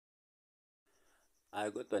I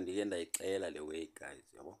got to ndike the way, guys,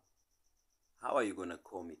 yabo. How are you gonna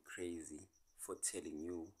call me crazy for telling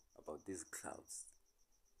you about these clouds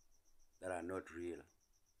that are not real?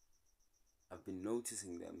 I've been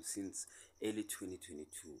noticing them since early 2022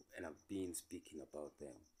 and I've been speaking about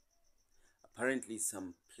them. Apparently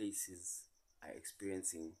some places are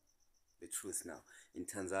experiencing the truth now. In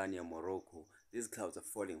Tanzania, Morocco, these clouds are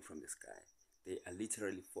falling from the sky. They are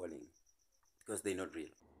literally falling because they're not real.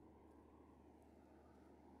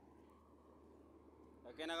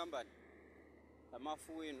 Akena kambani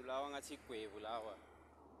amafu wenu lawa ngathi igwebu lawa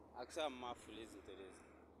akusamafu lezi zinto lezi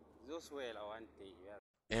zizoswela one day.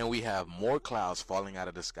 And we have more clouds falling out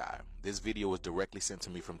of the sky. This video was directly sent to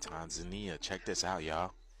me from Tanzania. Check this out,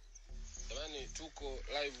 y'all. Jamani, tuko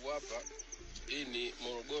live hapa. Hii ni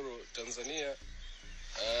Morogoro, Tanzania.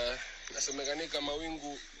 Nasemekanika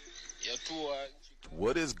mawingu yatua.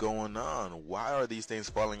 What is going on? Why are these things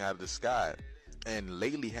falling out of the sky? And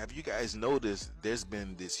lately, have you guys noticed there's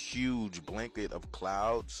been this huge blanket of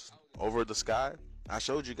clouds over the sky? I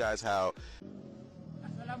showed you guys how.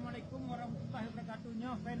 Assalamualaikum warahmatullahi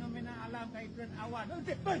wabarakatuh. Fenomena alam kaitan awan.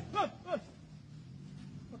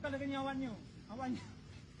 Bakal lagi awannya. Awannya.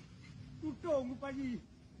 Tutung pagi.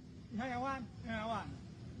 Hai awan, awan.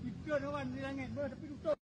 Ikut awan di langit, tapi tutung.